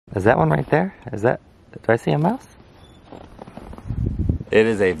Is that one right there? Is that, do I see a mouse? It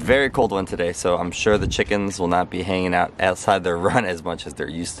is a very cold one today, so I'm sure the chickens will not be hanging out outside their run as much as they're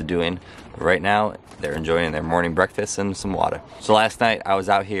used to doing. But right now, they're enjoying their morning breakfast and some water. So last night, I was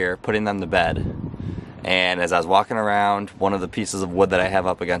out here putting them to bed, and as I was walking around, one of the pieces of wood that I have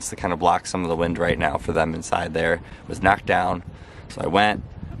up against to kind of block some of the wind right now for them inside there was knocked down. So I went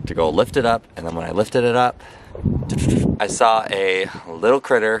to go lift it up, and then when I lifted it up, I saw a little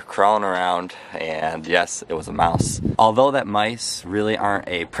critter crawling around, and yes, it was a mouse. Although that mice really aren't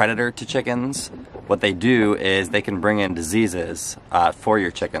a predator to chickens, what they do is they can bring in diseases for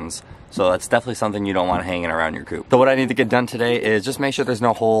your chickens. So that's definitely something you don't want hanging around your coop. So what I need to get done today is just make sure there's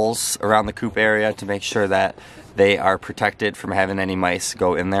no holes around the coop area to make sure that they are protected from having any mice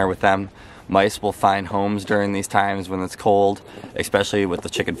go in there with them. Mice will find homes during these times when it's cold, especially with the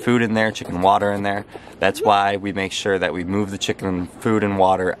chicken food in there, chicken water in there. That's why we make sure that we move the chicken food and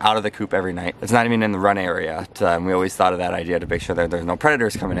water out of the coop every night. It's not even in the run area. We always thought of that idea to make sure that there's no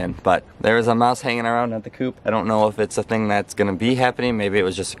predators coming in, but there is a mouse hanging around at the coop. I don't know if it's a thing that's gonna be happening. Maybe it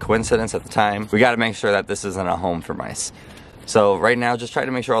was just a coincidence at the time. We gotta make sure that this isn't a home for mice. So right now, just try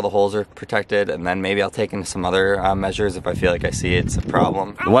to make sure all the holes are protected, and then maybe I'll take into some other measures if I feel like I see it's a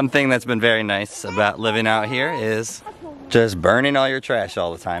problem. One thing that's been very nice about living out here is just burning all your trash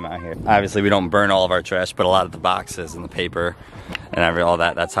all the time out here. Obviously, we don't burn all of our trash, but a lot of the boxes and the paper and all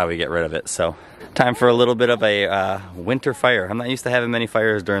that, that's how we get rid of it. So time for a little bit of a winter fire. I'm not used to having many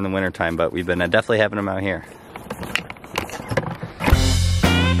fires during the winter time, but we've been definitely having them out here.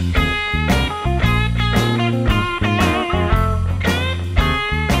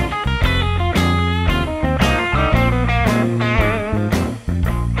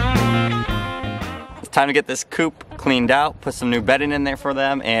 Time to get this coop cleaned out, put some new bedding in there for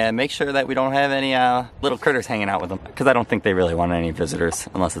them, and make sure that we don't have any little critters hanging out with them, because I don't think they really want any visitors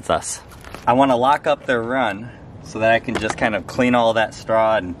unless it's us. I want to lock up their run so that I can just kind of clean all that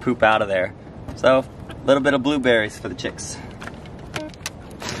straw and poop out of there. So a little bit of blueberries for the chicks.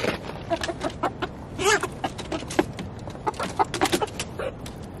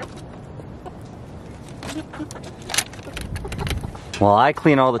 While I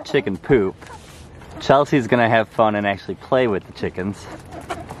clean all the chicken poop, Chelsea's gonna have fun and actually play with the chickens.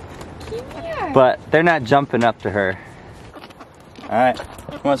 But they're not jumping up to her. Alright,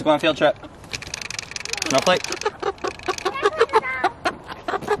 who wants to go on a field trip? No plate?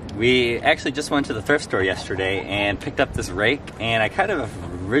 We actually just went to the thrift store yesterday and picked up this rake, and I kind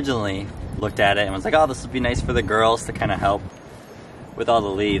of originally looked at it and was like, oh, this would be nice for the girls to kind of help with all the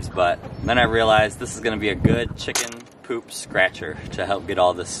leaves, but then I realized this is gonna be a good chicken poop scratcher to help get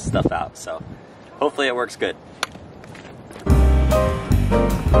all this stuff out. So hopefully it works good.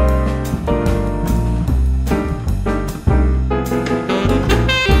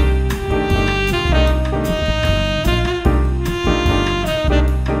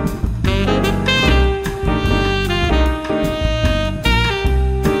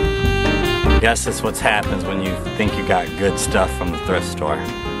 Guess that's what happens when you think you got good stuff from the thrift store.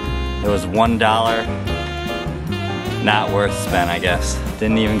 It was $1, not worth spent, I guess.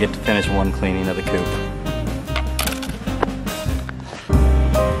 Didn't even get to finish one cleaning of the coop.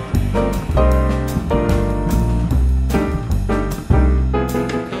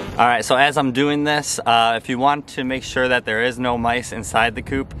 Alright, so as I'm doing this, if you want to make sure that there is no mice inside the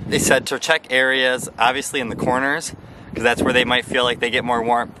coop, they said to check areas, obviously in the corners, because that's where they might feel like they get more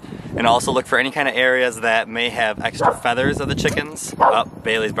warmth. And also look for any kind of areas that may have extra feathers of the chickens. Oh,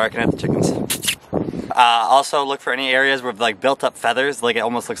 Bailey's barking at the chickens. Also look for any areas with like built up feathers, like it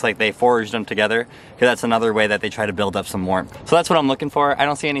almost looks like they foraged them together, because that's another way that they try to build up some warmth. So that's what I'm looking for. I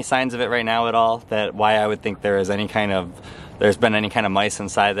don't see any signs of it right now at all, that why I would think there's been any kind of mice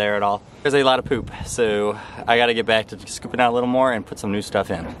inside there at all. There's a lot of poop, so I gotta get back to scooping out a little more and put some new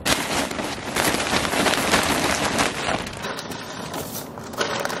stuff in.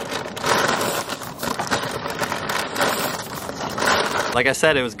 Like I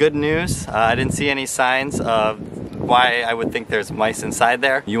said, it was good news. I didn't see any signs of why I would think there's mice inside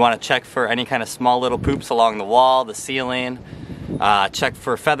there. You want to check for any kind of small little poops along the wall, the ceiling. Check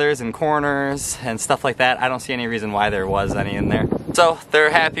for feathers in corners and stuff like that. I don't see any reason why there was any in there. So they're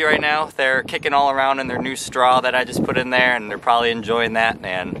happy right now. They're kicking all around in their new straw that I just put in there, and they're probably enjoying that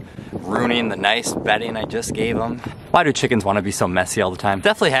and ruining the nice bedding I just gave them. Why do chickens want to be so messy all the time?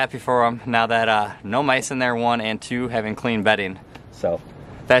 Definitely happy for them now that no mice in there, 1, and 2, having clean bedding. So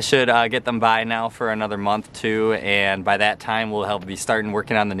that should get them by now for another month, 2, and by that time we'll be starting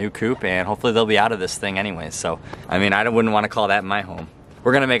working on the new coop, and hopefully they'll be out of this thing anyways. So I mean, I wouldn't want to call that my home.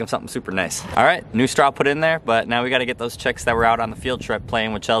 we're gonna make them something super nice. All right, new straw put in there, but now we gotta get those chicks that were out on the field trip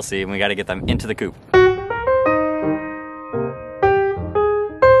playing with Chelsea, and we gotta get them into the coop.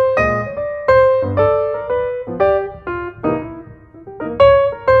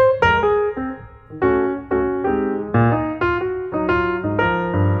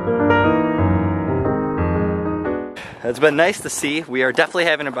 It's been nice to see. We are definitely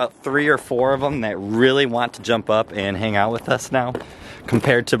having about 3 or 4 of them that really want to jump up and hang out with us now,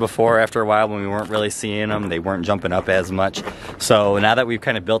 compared to before. After a while when we weren't really seeing them, they weren't jumping up as much. So now that we've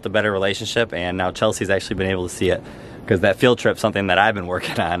kind of built a better relationship, and now Chelsea's actually been able to see it, because that field trip's something that I've been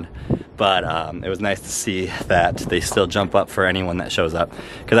working on. But it was nice to see that they still jump up for anyone that shows up,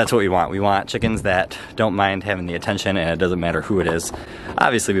 because that's what we want. We want chickens that don't mind having the attention, and it doesn't matter who it is.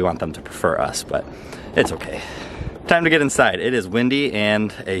 Obviously we want them to prefer us, but it's okay. Time to get inside. It is windy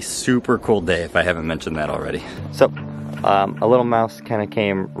and a super cold day, if I haven't mentioned that already. So, a little mouse kind of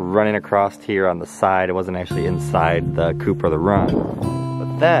came running across here on the side. It wasn't actually inside the coop or the run.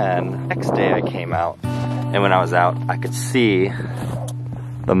 But then, next day I came out, and when I was out, I could see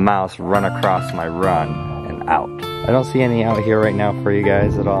the mouse run across my run and out. I don't see any out here right now for you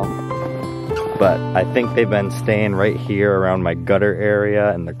guys at all, but I think they've been staying right here around my gutter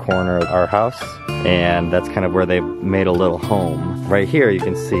area in the corner of our house. And that's kind of where they've made a little home. Right here you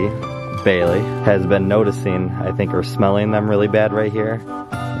can see Bailey has been noticing, I think, or smelling them really bad right here.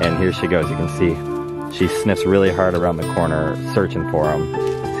 And here she goes, you can see. She sniffs really hard around the corner, searching for them,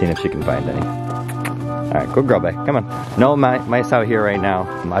 seeing if she can find any. All right, good girl, babe, come on. No mice out here right now.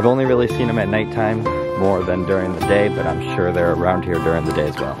 I've only really seen them at nighttime more than during the day, but I'm sure they're around here during the day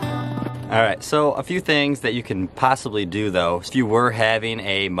as well. All right, so a few things that you can possibly do though, if you were having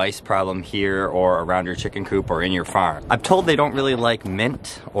a mice problem here or around your chicken coop or in your farm. I'm told they don't really like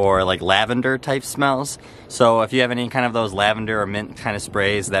mint or like lavender type smells. So if you have any kind of those lavender or mint kind of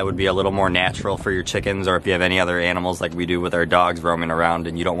sprays, that would be a little more natural for your chickens, or if you have any other animals like we do with our dogs roaming around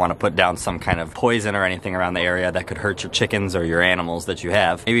and you don't want to put down some kind of poison or anything around the area that could hurt your chickens or your animals that you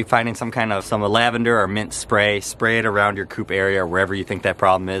have. Maybe finding some lavender or mint spray it around your coop area or wherever you think that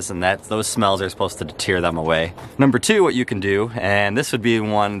problem is, and those smells are supposed to deter them away. Number 2, what you can do, and this would be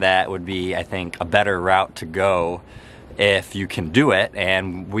one that would be, I think, a better route to go if you can do it,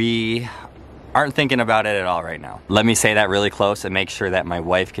 and we aren't thinking about it at all right now. Let me say that really close and make sure that my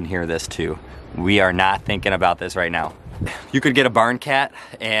wife can hear this too. We are not thinking about this right now. You could get a barn cat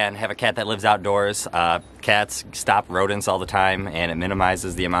and have a cat that lives outdoors. Cats stop rodents all the time, and it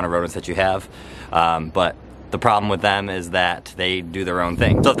minimizes the amount of rodents that you have. But the problem with them is that they do their own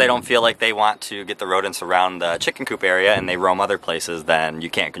thing. So if they don't feel like they want to get the rodents around the chicken coop area and they roam other places, then you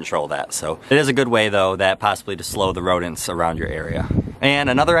can't control that. So it is a good way though, that possibly to slow the rodents around your area. And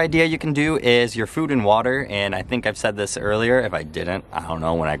another idea you can do is your food and water, and I think I've said this earlier. If I didn't, I don't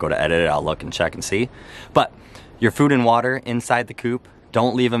know, when I go to edit it, I'll look and check and see. But your food and water inside the coop,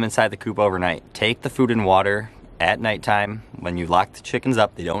 don't leave them inside the coop overnight. Take the food and water at nighttime. When you lock the chickens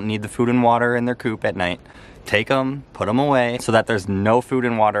up, they don't need the food and water in their coop at night. Take them, put them away so that there's no food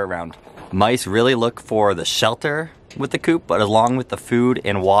and water around. Mice really look for the shelter with the coop, but along with the food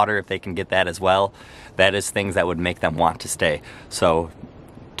and water, if they can get that as well, that is things that would make them want to stay. So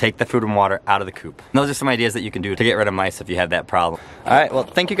take the food and water out of the coop. And those are some ideas that you can do to get rid of mice if you have that problem. All right, well,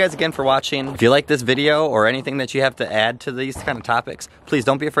 thank you guys again for watching. If you like this video or anything that you have to add to these kind of topics, please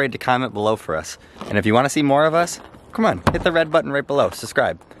don't be afraid to comment below for us. And if you want to see more of us, come on, hit the red button right below,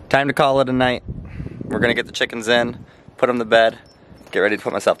 subscribe. Time to call it a night. We're gonna get the chickens in, put them to bed, get ready to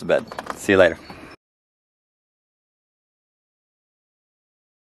put myself to bed. See you later.